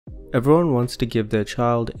Everyone wants to give their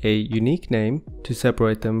child a unique name to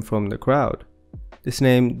separate them from the crowd. This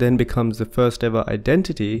name then becomes the first ever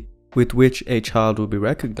identity with which a child will be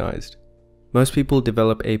recognized. Most people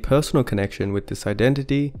develop a personal connection with this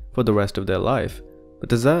identity for the rest of their life, but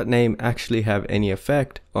does that name actually have any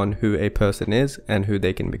effect on who a person is and who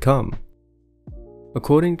they can become?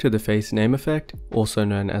 According to the face name effect, also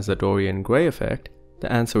known as the Dorian Gray effect,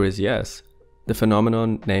 the answer is yes. The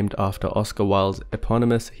phenomenon, named after Oscar Wilde's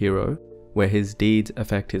eponymous hero, where his deeds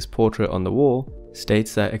affect his portrait on the wall,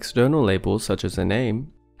 states that external labels such as a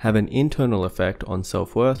name have an internal effect on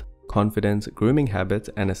self-worth, confidence, grooming habits,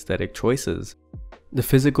 and aesthetic choices. The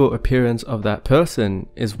physical appearance of that person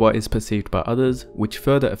is what is perceived by others, which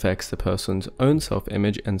further affects the person's own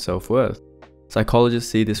self-image and self-worth. Psychologists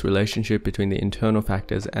see this relationship between the internal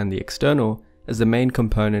factors and the external as the main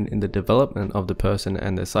component in the development of the person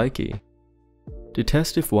and their psyche. To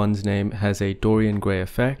test if one's name has a Dorian Gray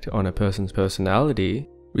effect on a person's personality,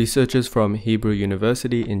 researchers from Hebrew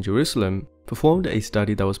University in Jerusalem performed a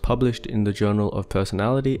study that was published in the Journal of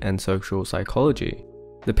Personality and Social Psychology.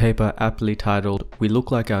 The paper, aptly titled "We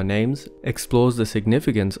Look Like Our Names," explores the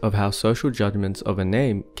significance of how social judgments of a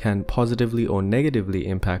name can positively or negatively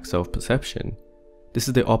impact self-perception. This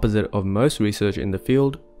is the opposite of most research in the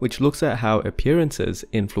field, which looks at how appearances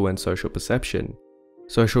influence social perception.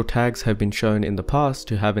 Social tags have been shown in the past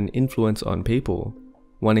to have an influence on people.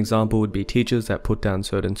 One example would be teachers that put down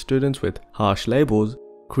certain students with harsh labels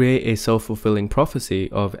create a self-fulfilling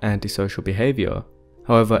prophecy of antisocial behavior.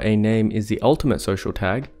 However, a name is the ultimate social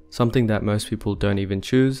tag, something that most people don't even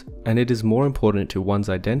choose, and it is more important to one's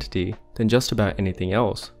identity than just about anything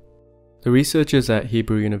else. The researchers at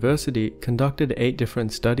Hebrew University conducted 8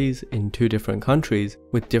 different studies in 2 different countries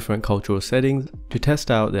with different cultural settings to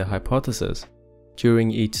test out their hypothesis.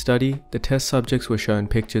 During each study, the test subjects were shown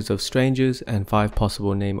pictures of strangers and 5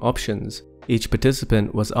 possible name options. Each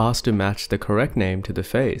participant was asked to match the correct name to the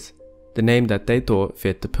face, the name that they thought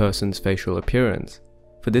fit the person's facial appearance.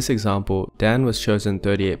 For this example, Dan was chosen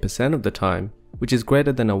 38% of the time, which is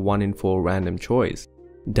greater than a 1 in 4 random choice.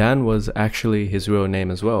 Dan was actually his real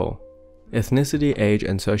name as well. Ethnicity, age,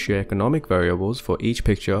 and socioeconomic variables for each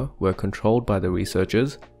picture were controlled by the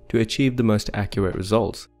researchers to achieve the most accurate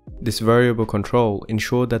results. This variable control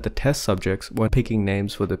ensured that the test subjects weren't picking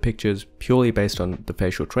names for the pictures purely based on the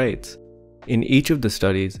facial traits. In each of the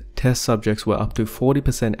studies, test subjects were up to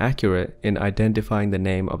 40% accurate in identifying the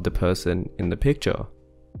name of the person in the picture.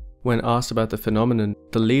 When asked about the phenomenon,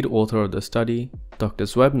 the lead author of the study, Dr.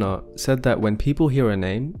 Zwebner, said that when people hear a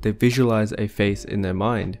name, they visualize a face in their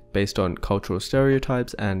mind based on cultural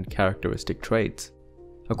stereotypes and characteristic traits.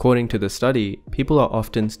 According to the study, people are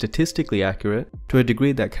often statistically accurate to a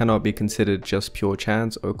degree that cannot be considered just pure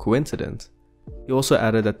chance or coincidence. He also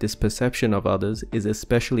added that this perception of others is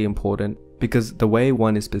especially important because the way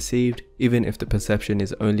one is perceived, even if the perception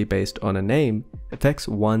is only based on a name, affects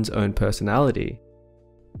one's own personality.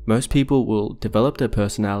 Most people will develop their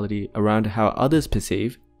personality around how others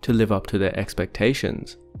perceive to live up to their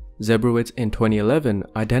expectations. Zebrowitz in 2011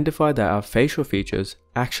 identified that our facial features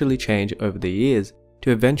actually change over the years to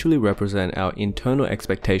eventually represent our internal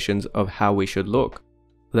expectations of how we should look.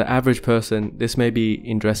 For the average person, this may be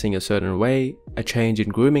in dressing a certain way, a change in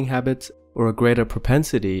grooming habits, or a greater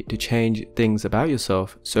propensity to change things about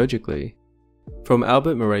yourself surgically. From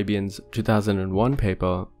Albert Mehrabian's 2001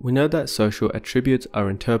 paper, we know that social attributes are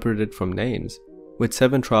interpreted from names. With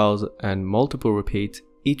 7 trials and multiple repeats,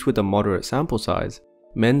 each with a moderate sample size,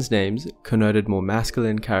 men's names connoted more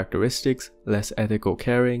masculine characteristics, less ethical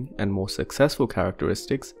caring, and more successful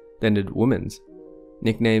characteristics than did women's.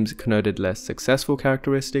 Nicknames connoted less successful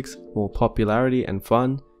characteristics, more popularity and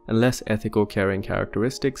fun, and less ethical caring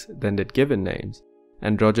characteristics than did given names.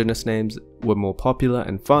 Androgynous names were more popular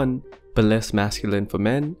and fun, but less masculine for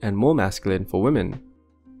men and more masculine for women.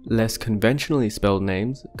 Less conventionally spelled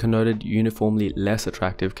names connoted uniformly less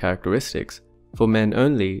attractive characteristics. For men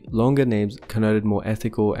only, longer names connoted more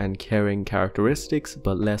ethical and caring characteristics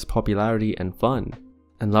but less popularity and fun.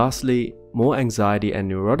 And lastly, more anxiety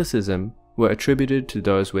and neuroticism were attributed to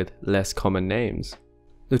those with less common names.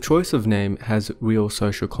 The choice of name has real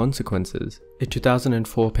social consequences. A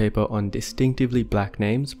 2004 paper on distinctively black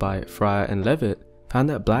names by Fryer and Levitt found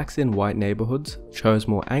that blacks in white neighborhoods chose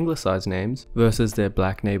more anglicized names versus their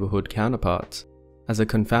black neighborhood counterparts. As a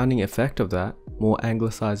confounding effect of that, more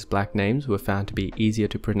anglicized black names were found to be easier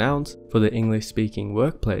to pronounce for the English-speaking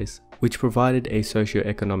workplace, which provided a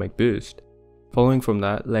socioeconomic boost. Following from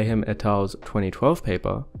that, Laham et al.'s 2012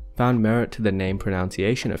 paper found merit to the name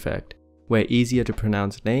pronunciation effect, where easier to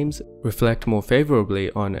pronounce names reflect more favorably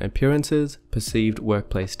on appearances, perceived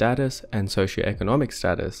workplace status, and socioeconomic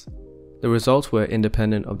status. The results were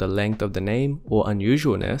independent of the length of the name or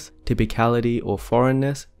unusualness, typicality or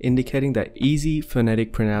foreignness, indicating that easy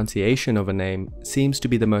phonetic pronunciation of a name seems to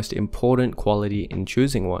be the most important quality in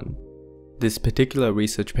choosing one. This particular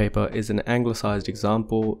research paper is an anglicized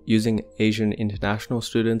example using Asian international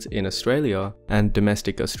students in Australia and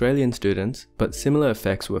domestic Australian students, but similar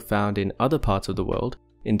effects were found in other parts of the world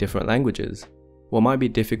in different languages. What might be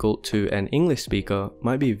difficult to an English speaker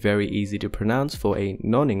might be very easy to pronounce for a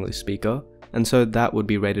non-English speaker, and so that would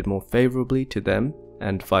be rated more favorably to them,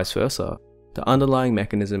 and vice versa. The underlying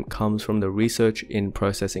mechanism comes from the research in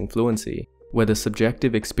processing fluency, where the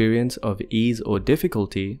subjective experience of ease or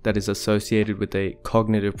difficulty that is associated with a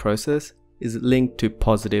cognitive process is linked to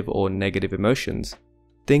positive or negative emotions.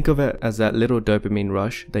 Think of it as that little dopamine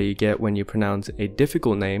rush that you get when you pronounce a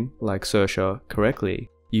difficult name like Saoirse correctly.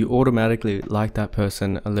 You automatically like that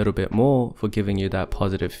person a little bit more for giving you that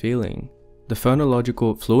positive feeling. The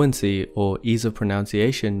phonological fluency or ease of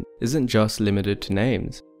pronunciation isn't just limited to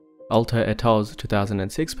names. Alter et al.'s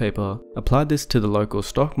 2006 paper applied this to the local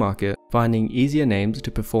stock market, finding easier names to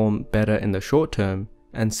perform better in the short term,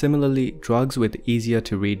 and similarly, drugs with easier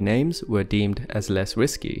to read names were deemed as less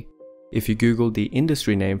risky. If you Google the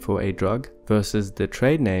industry name for a drug versus the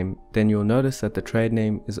trade name, then you'll notice that the trade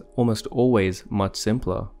name is almost always much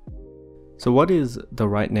simpler. So what is the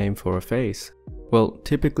right name for a face? Well,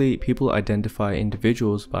 typically people identify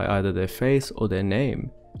individuals by either their face or their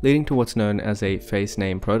name, leading to what's known as a face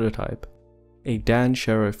name prototype. A Dan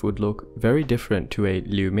Sheriff would look very different to a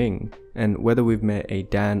Liu Ming, and whether we've met a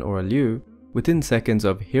Dan or a Liu, within seconds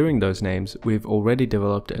of hearing those names, we've already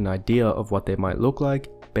developed an idea of what they might look like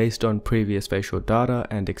based on previous facial data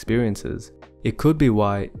and experiences. It could be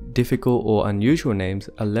why difficult or unusual names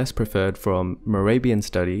are less preferred from Morabian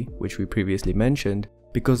study, which we previously mentioned,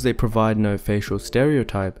 because they provide no facial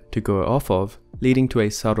stereotype to go off of, leading to a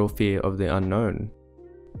subtle fear of the unknown.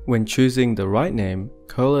 When choosing the right name,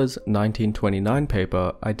 Kohler's 1929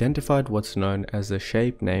 paper identified what's known as the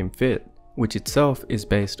shape-name fit, which itself is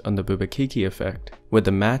based on the Bubakiki effect, where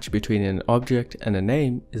the match between an object and a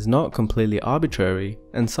name is not completely arbitrary,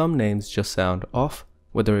 and some names just sound off,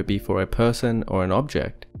 whether it be for a person or an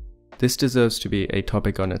object. This deserves to be a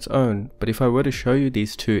topic on its own, but if I were to show you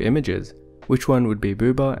these two images, which one would be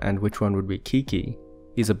Buba and which one would be Kiki?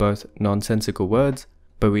 These are both nonsensical words,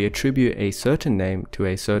 but we attribute a certain name to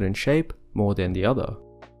a certain shape more than the other.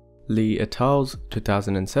 Lee et al.'s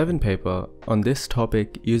 2007 paper on this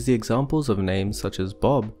topic used the examples of names such as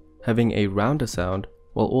Bob having a rounder sound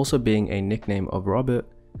while also being a nickname of Robert,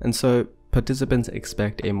 and so participants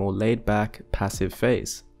expect a more laid-back, passive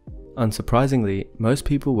face. Unsurprisingly, most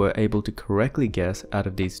people were able to correctly guess out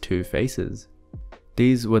of these two faces.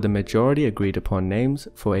 These were the majority agreed upon names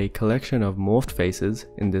for a collection of morphed faces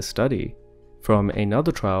in this study. From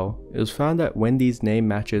another trial, it was found that when these name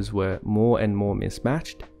matches were more and more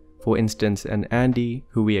mismatched, for instance an Andy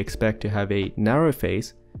who we expect to have a narrow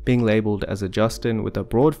face being labelled as a Justin with a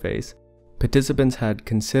broad face, participants had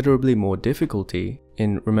considerably more difficulty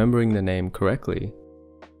in remembering the name correctly.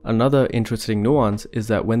 Another interesting nuance is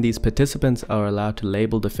that when these participants are allowed to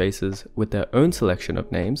label the faces with their own selection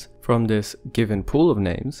of names from this given pool of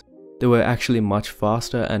names, they were actually much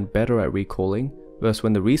faster and better at recalling versus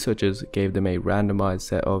when the researchers gave them a randomized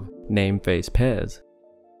set of name-face pairs.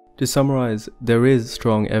 To summarize, there is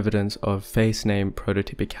strong evidence of face-name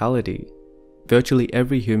prototypicality. Virtually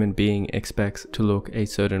every human being expects to look a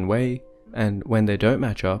certain way, and when they don't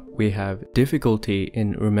match up, we have difficulty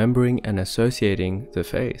in remembering and associating the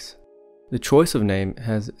face. The choice of name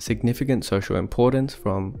has significant social importance,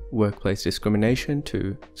 from workplace discrimination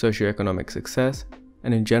to socioeconomic success,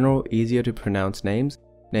 and in general easier to pronounce names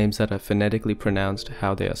that are phonetically pronounced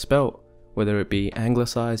how they are spelt, whether it be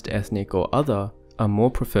anglicized, ethnic or other, are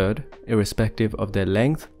more preferred irrespective of their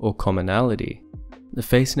length or commonality. The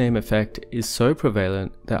face name effect is so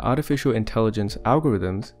prevalent that artificial intelligence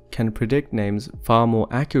algorithms can predict names far more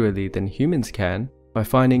accurately than humans can by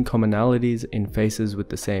finding commonalities in faces with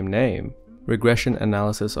the same name. Regression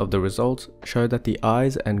analysis of the results show that the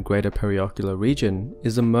eyes and greater periocular region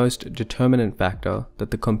is the most determinant factor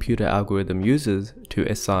that the computer algorithm uses to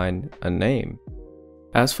assign a name.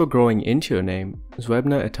 As for growing into your name,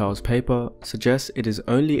 Zwebner et al.'s paper suggests it is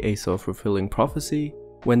only a self-fulfilling prophecy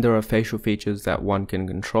when there are facial features that one can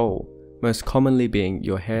control, most commonly being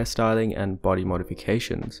your hairstyling and body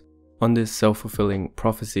modifications. On this self-fulfilling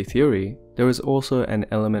prophecy theory, there is also an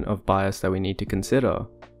element of bias that we need to consider.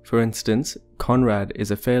 For instance, Conrad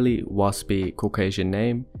is a fairly waspy Caucasian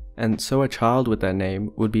name, and so a child with that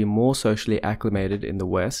name would be more socially acclimated in the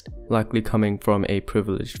West, likely coming from a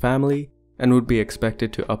privileged family, and would be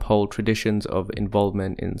expected to uphold traditions of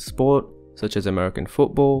involvement in sport, such as American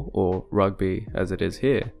football or rugby as it is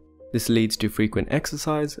here. This leads to frequent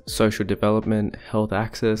exercise, social development, health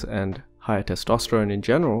access, and higher testosterone in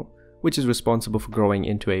general, which is responsible for growing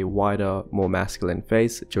into a wider, more masculine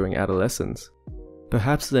face during adolescence.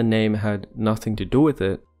 Perhaps the name had nothing to do with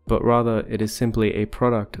it, but rather it is simply a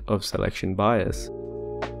product of selection bias.